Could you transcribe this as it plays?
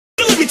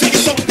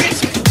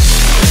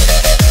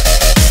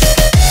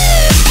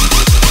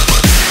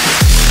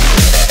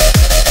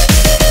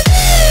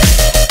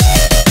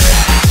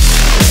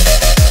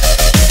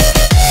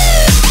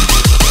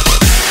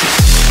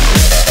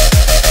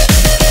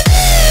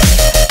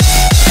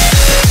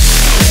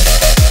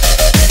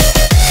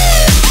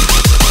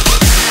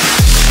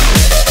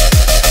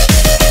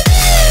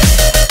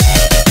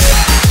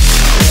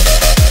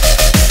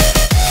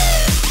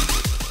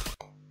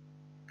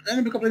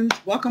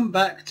Goblins, welcome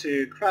back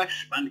to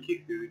Crash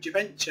Bandicoot Huge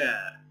Adventure.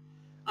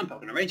 I'm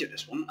probably going to rage at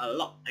this one a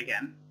lot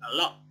again, a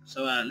lot.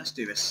 So let's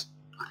do this.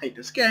 I hate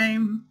this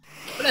game,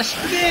 but let's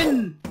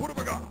begin! What have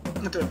I got?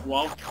 I'll do it for a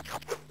while.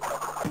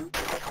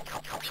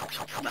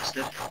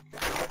 Bastard.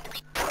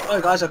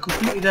 Oh guys, I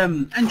completed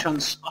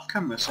entrance off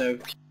camera, so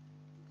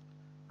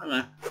I don't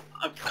know.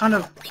 I've kind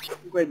of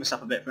graded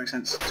myself a bit, if it makes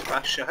sense, to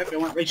Crash. I hope I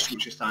won't rage too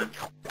much this time.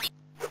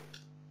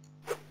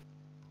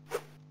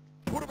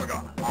 What have I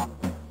got?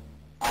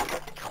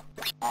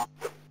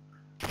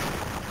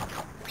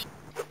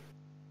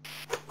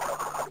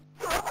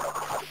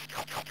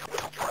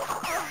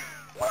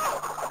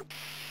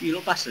 You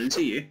little bastard, I didn't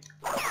see you.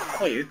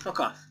 Oh, you, fuck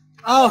off.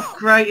 Oh,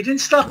 great, it didn't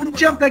stop and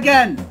jump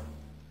again!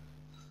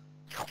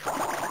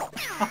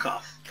 Fuck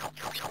off.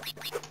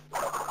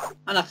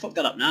 And I fucked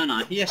that up now, haven't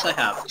I? Yes, I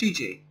have.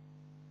 GG.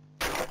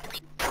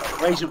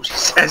 Raging what she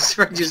says,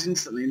 rages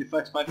instantly in the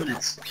first 5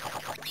 minutes.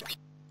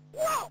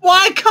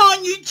 Why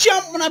can't you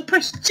jump when I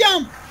press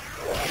jump?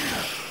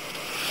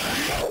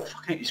 I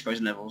fucking hate these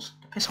frozen levels.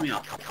 They piss me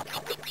off.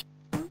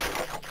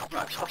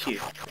 Right, fuck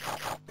you.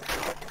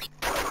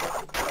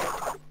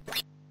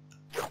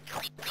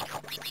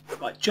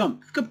 Right,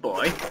 jump. Good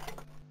boy.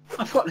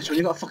 I forgot this one.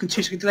 You got a fucking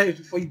 2 second delay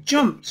before you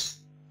jumped.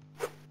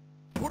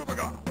 What have I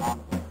got?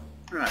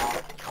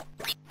 Right.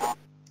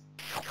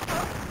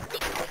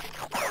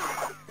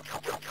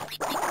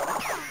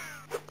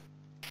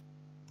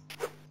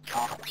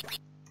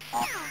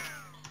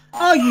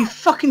 Oh, you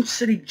fucking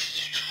silly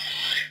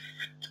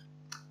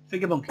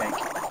figure bum cake.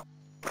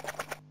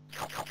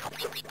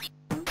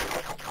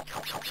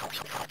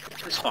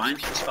 It's fine.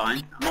 It's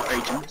fine. I'm not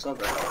raging. It's all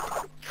good.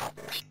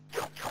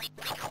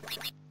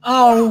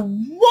 Oh,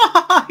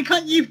 why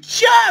can't you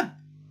jump?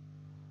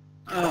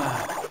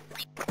 Oh.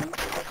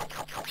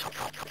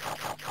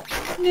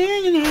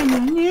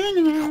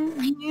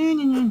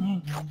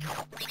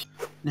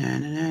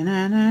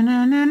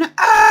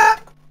 Ah!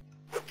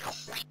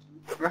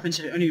 Reference,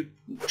 only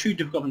true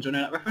goblins will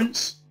know that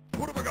reference.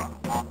 What have I got?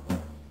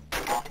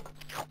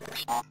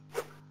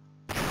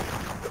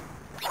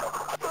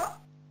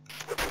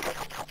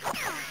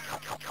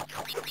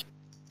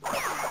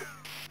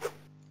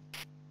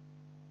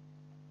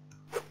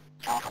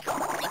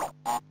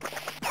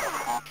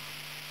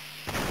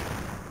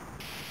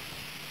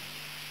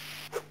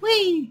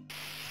 Whee!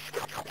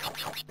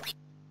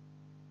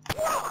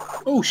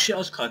 Oh shit, I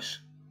was close.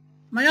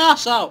 My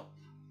arse out!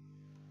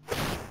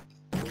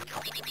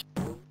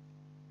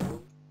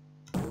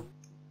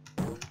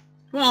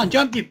 Come on,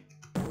 jump you!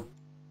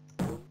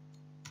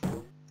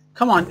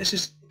 Come on, this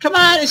is... Come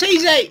on, it's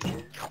easy!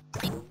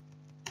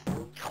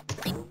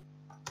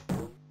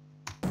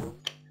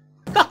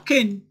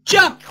 Fucking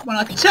jump when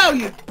I tell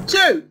you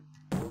to!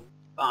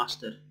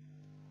 Bastard.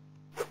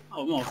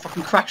 Oh no,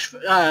 fucking crash.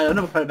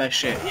 Another polar bear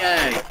shit.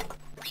 Yay!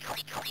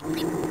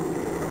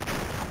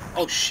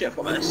 Oh shit, I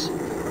forgot about this.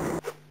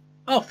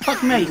 Oh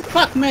fuck me!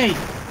 Fuck me!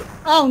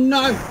 Oh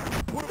no!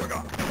 What have I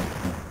got?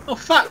 Oh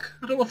fuck!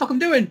 I don't know what the fuck I'm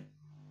doing!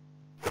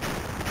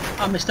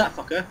 I missed that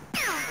fucker.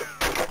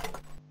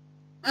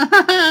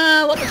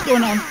 What's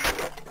going on?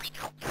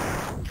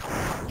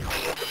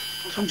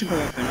 I just want to jump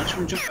over everything. I just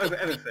want to jump over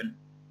everything.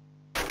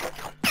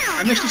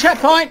 I missed the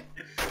checkpoint!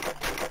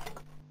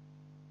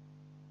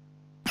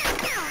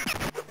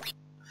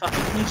 Fuck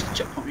it, needs the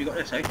checkpoint. You got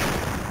this, eh?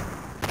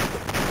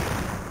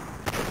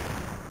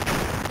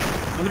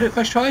 I'm gonna do it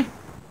first try.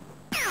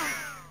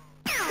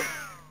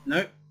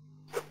 No.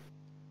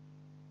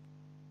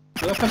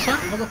 Did I first time?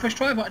 Have I got first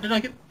try? Did I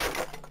get?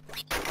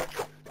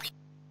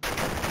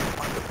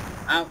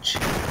 Ouch.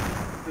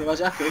 Who was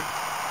that?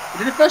 I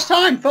did it first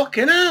time.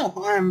 Fucking hell!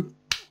 I'm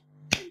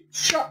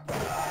shot.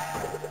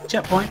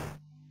 Checkpoint.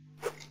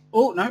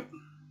 Oh no.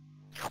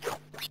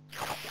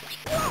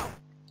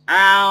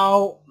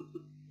 Ow.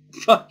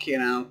 Fucking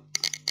hell.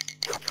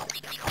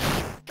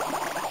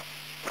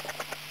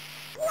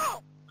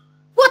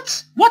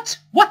 What? What?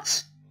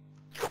 What?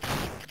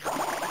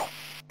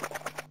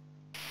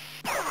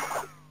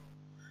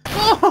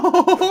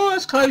 Oh,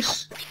 that's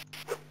close.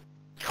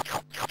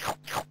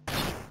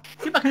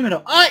 Get back in the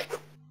middle. Aye.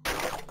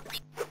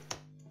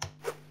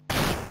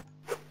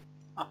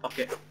 Oh, fuck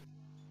it.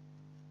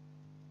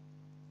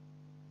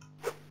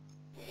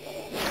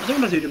 I don't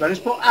want to do the bonus,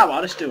 but oh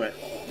well, let's do it.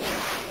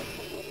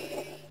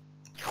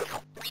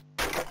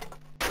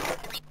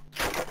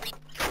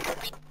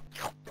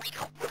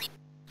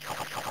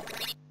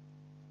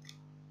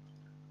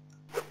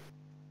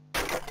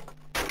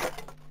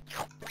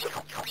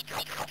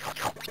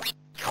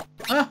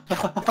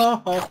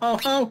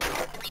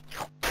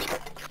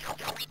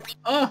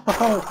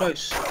 Oh,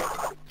 close.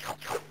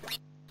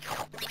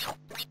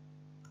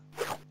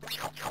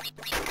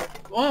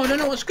 Oh, I don't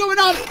know what's going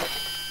on.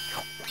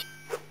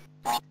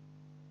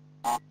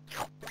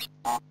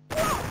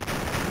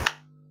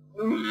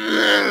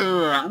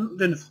 I'm not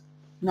doing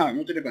no, I'm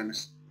not doing a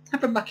bonus.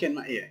 Have them back in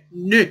my ear.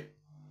 No.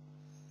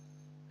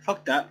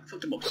 Fuck that.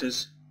 Fuck the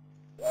boxes.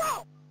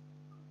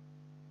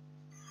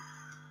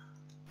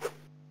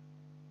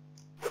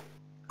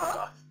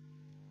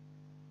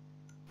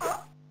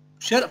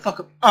 Shut the fuck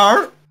up.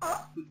 Arr!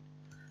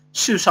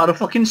 Suicidal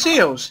fucking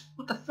seals.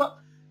 What the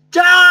fuck?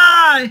 Die!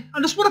 I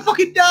just want to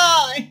fucking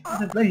die! I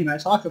don't blame you, mate.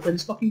 It's half of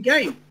this fucking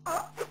game.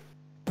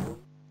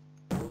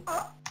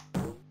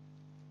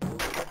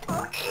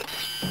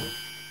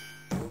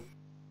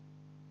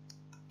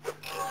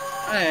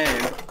 Hey, we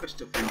got the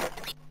crystal thing.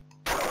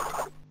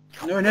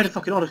 No, we needed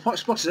fucking all the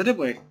spots, did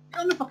we? Get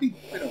on the fucking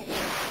middle.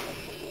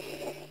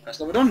 That's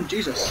what we're done.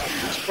 Jesus.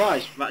 I'm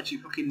surprised. We've actually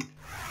fucking...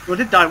 Well, I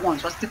did die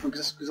once, so that's different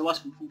because the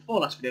last one from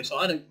before last video, so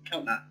I don't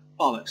count that.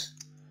 Bollocks.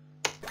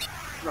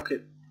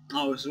 Rocket.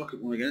 Oh, it's a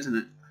rocket one again, isn't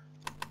it?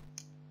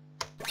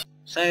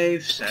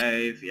 Save,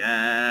 save,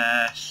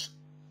 yes.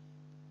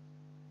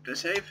 Did I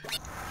save?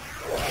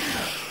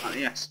 Oh,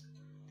 yes.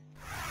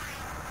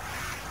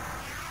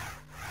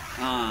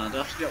 Ah, do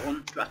I have to do that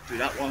one? Do I have to do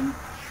that one?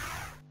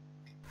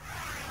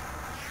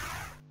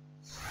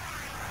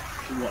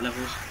 Fucking what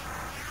levels?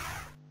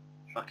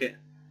 Fuck it.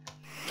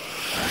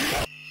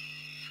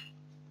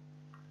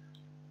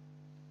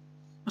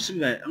 Must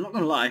admit, I'm not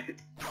gonna lie.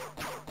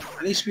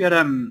 At least we had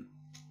no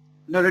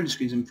loading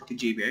screens in fucking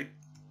G.R.B.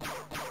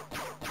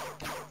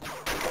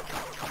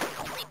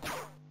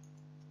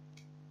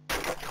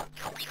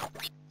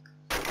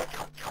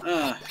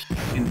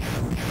 Fucking...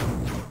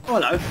 Oh,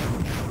 hello.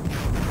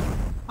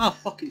 I'll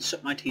fucking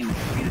suck my team in the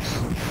penis.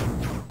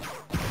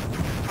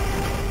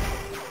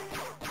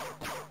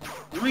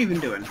 What am I even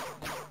doing?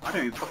 I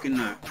don't even fucking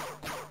know.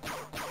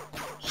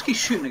 Just keep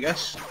shooting, I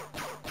guess.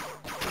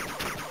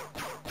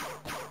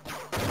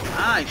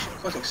 Ah, you should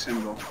cosmic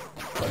symbol.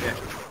 Oh yeah.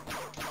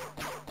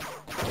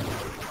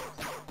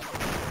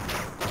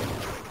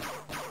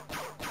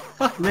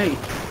 Fuck me.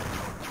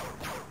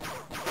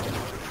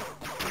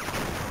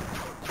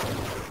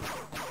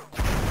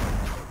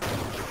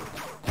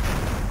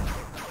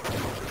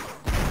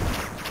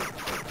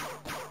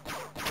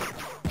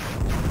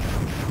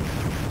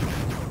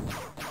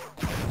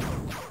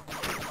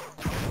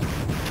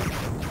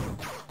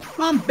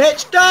 Come on,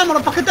 bitch, die,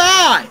 motherfucker,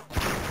 die!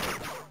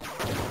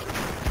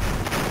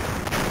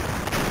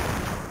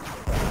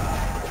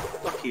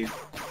 Fuck you.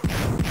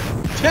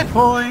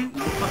 Checkpoint,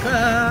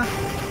 motherfucker!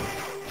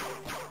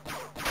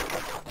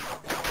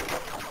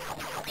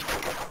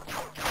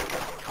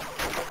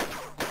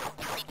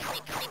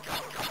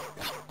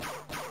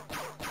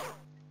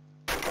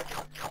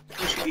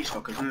 I should these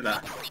fuckers, I know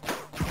that.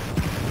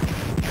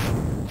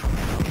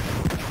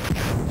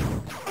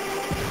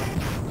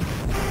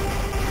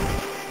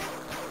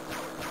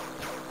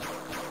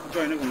 I'm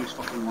going over one of these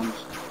fucking ones.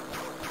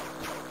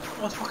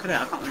 What the fuck are they?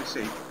 I can't really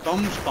see.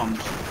 Bombs, bombs.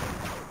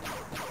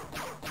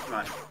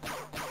 Right.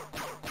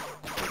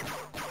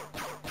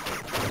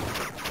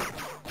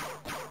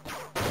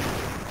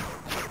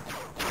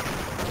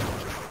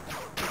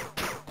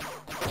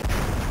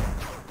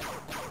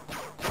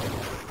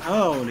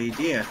 Holy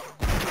dear.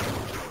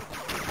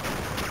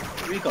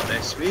 We got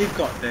this, we've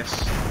got this.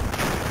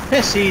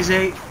 Piss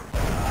easy.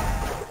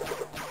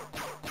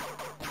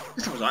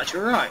 This was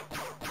actually alright.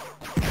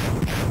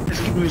 Let's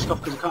keep moving stuff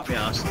because I can't be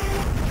arsed.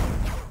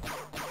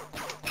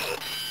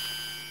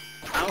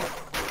 Ow.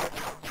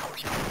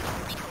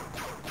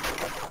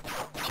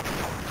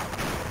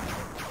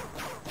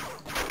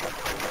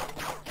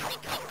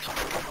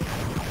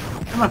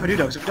 Don't mind if I do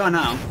though, because if I die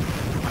now,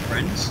 my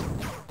friends,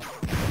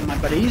 and my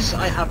buddies,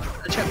 I have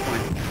a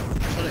checkpoint.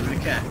 So I don't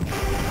really care.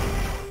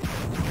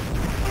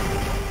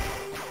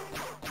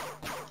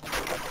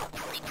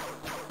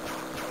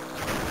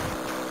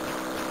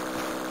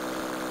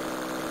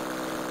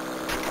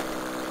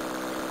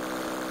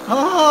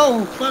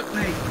 Oh, fuck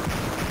me!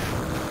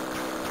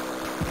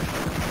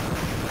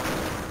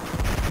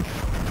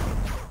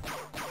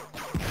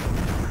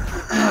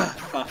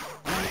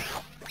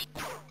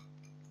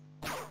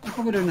 What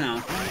are we doing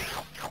now?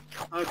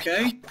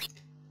 Okay.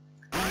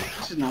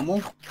 This is normal.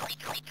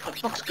 What the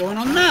fuck's going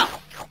on now?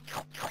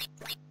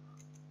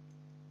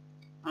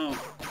 Oh.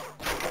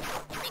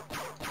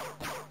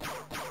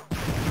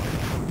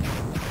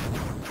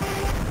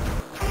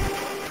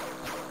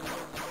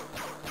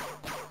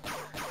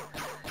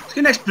 Let's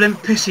get next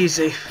blimp, piss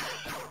easy.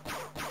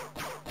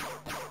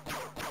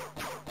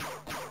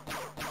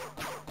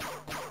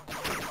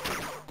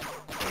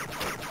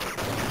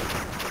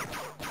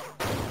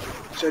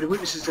 So the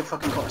weakness is the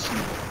fucking cortex.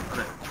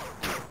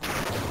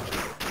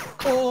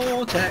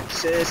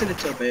 Cortex is a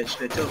little bitch,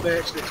 little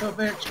bitch, little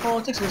bitch.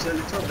 Cortex is a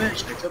little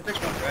bitch,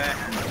 my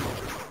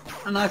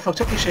friend. And I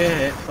fucked up your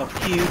shit. Fuck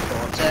you,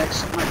 Cortex.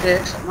 Suck my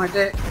dick, suck my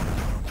dick.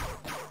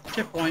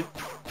 Checkpoint.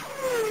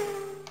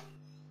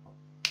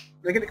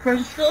 Did I get the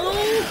crystal?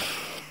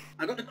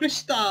 I got the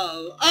crystal.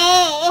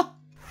 Oh!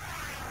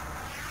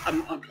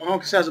 I'm all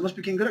concerned. I must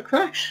be getting good at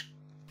Crash.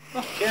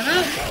 Fucking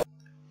hell.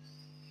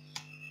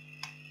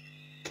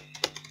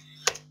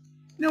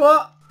 You know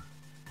what?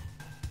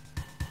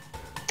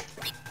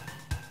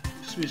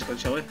 Just music on,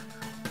 shall we?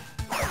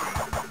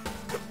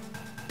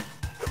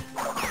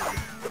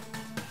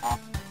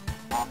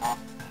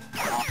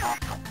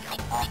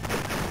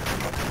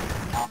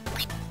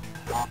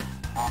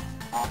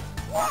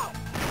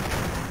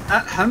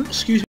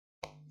 Excuse me.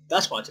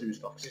 That's why I didn't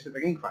respond, because it's a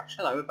begin crash.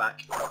 Hello, we're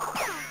back.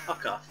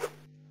 Fuck off.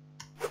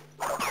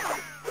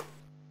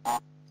 So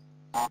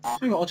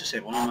we got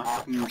autosave on my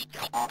fucking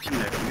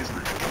window thing, isn't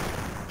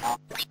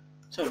it?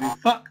 So we've been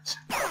fucked.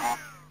 I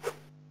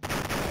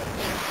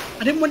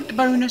didn't want the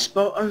bonus,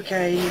 but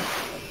okay.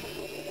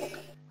 I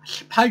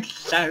suppose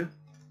so.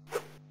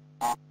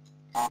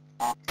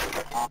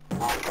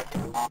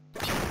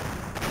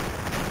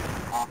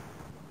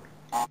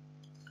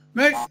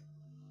 Right.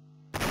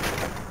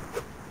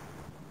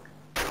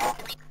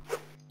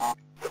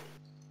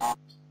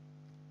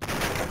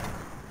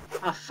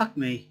 Ah, fuck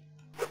me.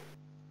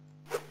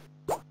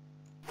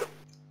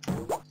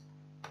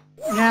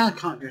 Yeah, I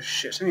can't give a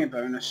shit. It's only a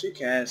bonus. Who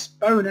cares?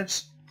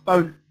 Bonus.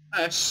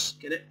 Bonus.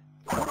 Get it?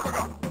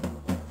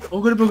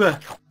 Booger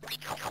booger.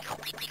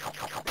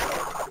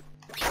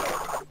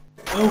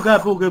 Booger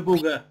booger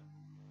booger.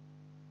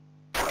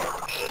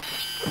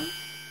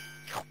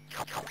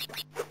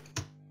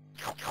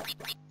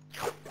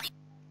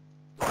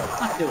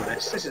 I can deal with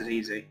this. This is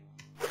easy.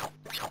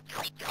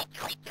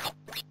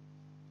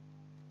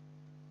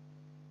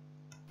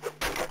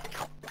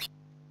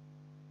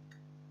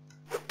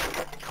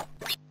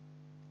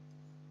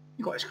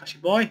 You got this, cushy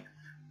boy.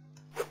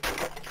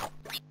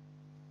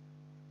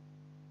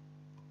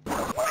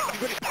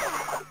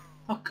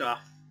 Fuck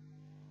off.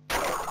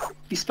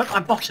 He stuck my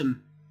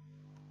bottom.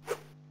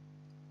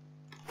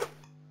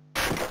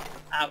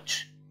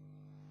 Ouch.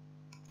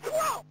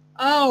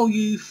 Oh,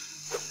 you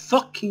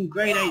fucking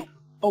grade 8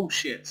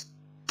 bullshit.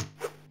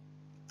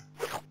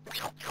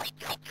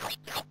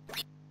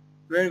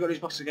 Really got these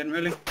boxes again,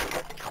 really?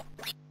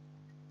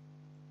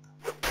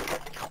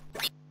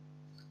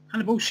 Kind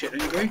of bullshit,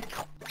 don't you agree?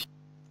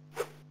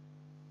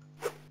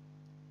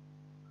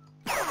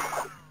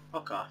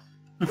 Fuck off.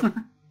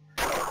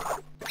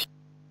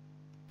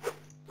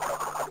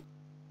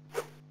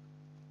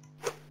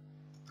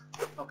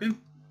 Fuck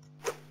him.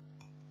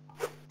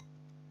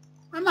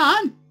 Come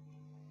on!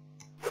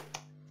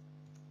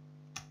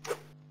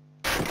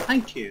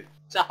 Thank you.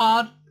 Is that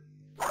hard?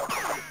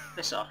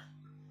 Piss off.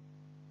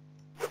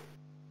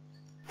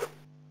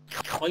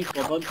 Boink,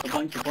 boink,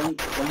 boink, boink,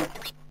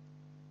 boink.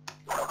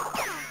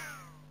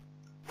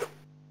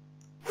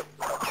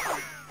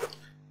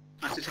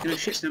 I have to take no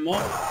shits no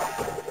more.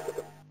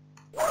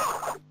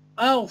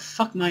 Oh,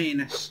 fuck my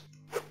anus.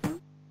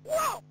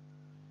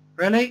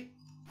 Really?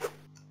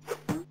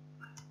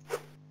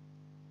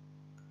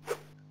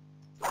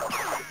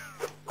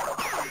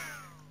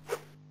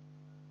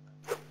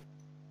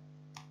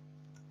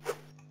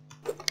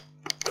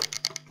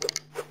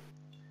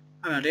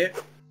 I'm an idiot.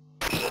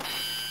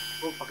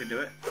 Won't fucking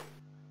do it.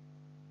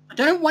 I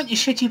don't want your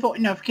shitty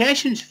fucking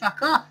notifications,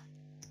 fuck off.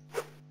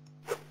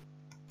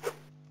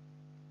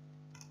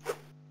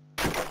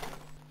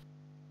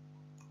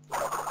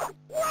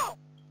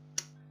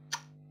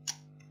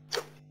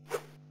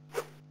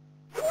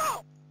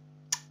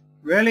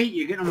 Really?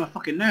 You're getting on my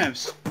fucking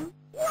nerves.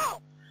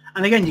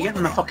 And again, you're getting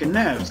on my fucking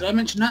nerves. Did I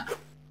mention that?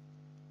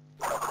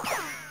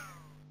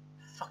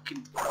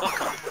 Fucking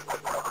fuck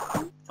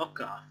off.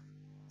 Fuck off.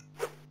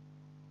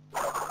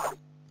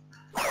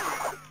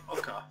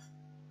 Fuck off.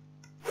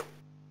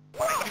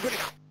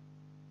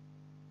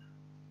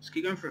 Let's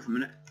keep going for it for a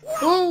minute.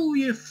 Oh,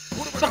 you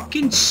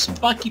fucking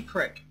spiky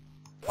prick.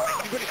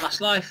 Last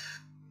life.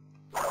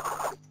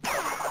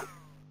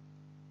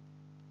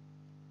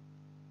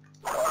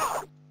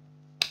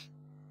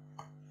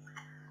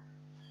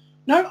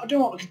 No, I don't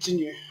want to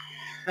continue.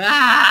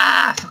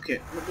 Ah, fuck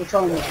it. We'll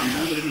try one more time.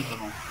 We'll do another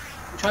level.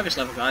 We'll try this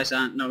level, guys.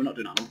 No, we're not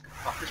doing that one.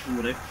 Fuck, this one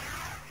will do.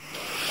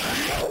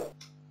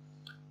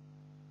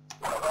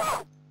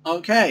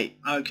 Okay,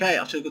 okay.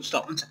 I'll do a good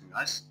stop. 1 second,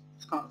 guys.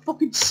 I can't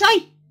fucking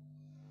say.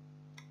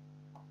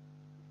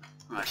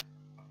 Right.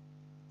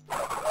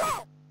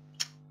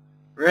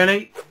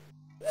 Really?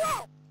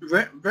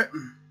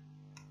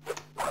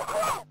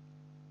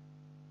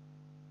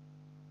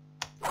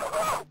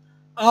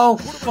 Oh,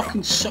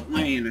 fucking suck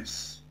my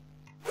anus.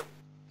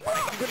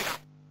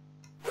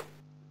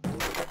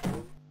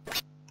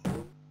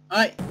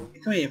 Alright,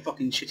 come here, you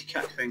fucking shitty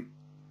cat thing.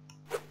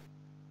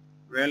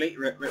 Really?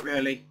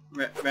 Really?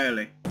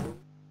 Really?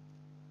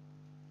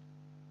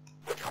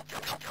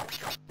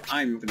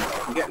 I'm gonna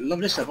fucking get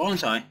love this stuff,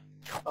 aren't I?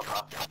 Fuck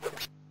off.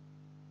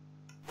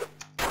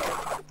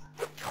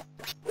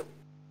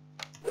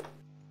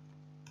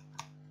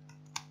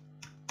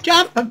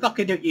 Jump and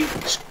fucking do you.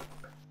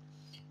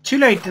 Too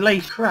late,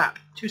 delayed crap.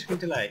 2 second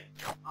delay.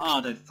 Oh,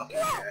 I don't fucking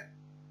care.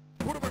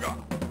 What have I got?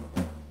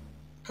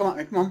 Come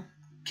on, come on.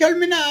 Kill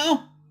me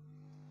now!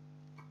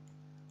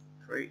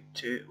 3,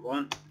 2,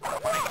 1.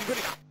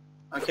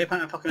 Okay,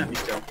 apparently fucking at me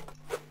still.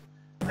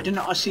 I do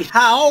not see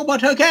how,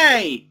 but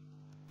okay!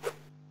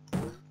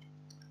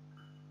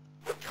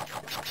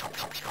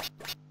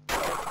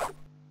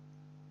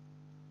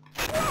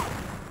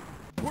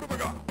 What have I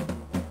got?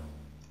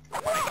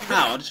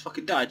 How? I just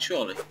fucking died,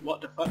 surely. What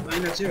the fuck? I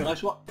didn't zero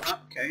lives. What?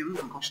 Okay, I'm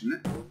not questioning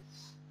it.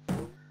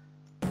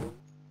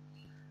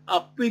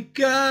 Up we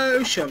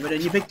go! Shove it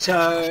in your big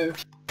toe!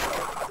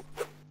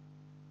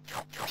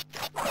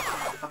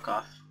 Fuck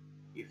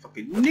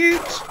Fucking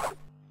newt!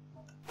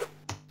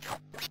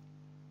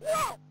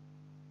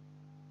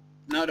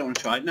 No, I don't want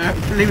to try it. No,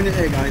 I'm leaving it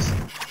there, guys.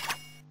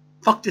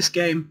 Fuck this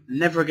game.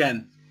 Never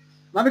again.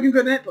 I might be getting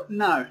good at it, but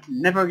no,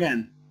 never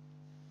again.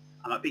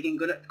 I might be getting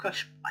good at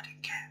Crush. I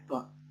don't care,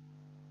 but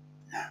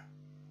no.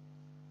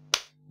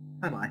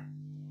 Bye-bye.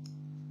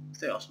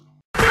 Stay awesome.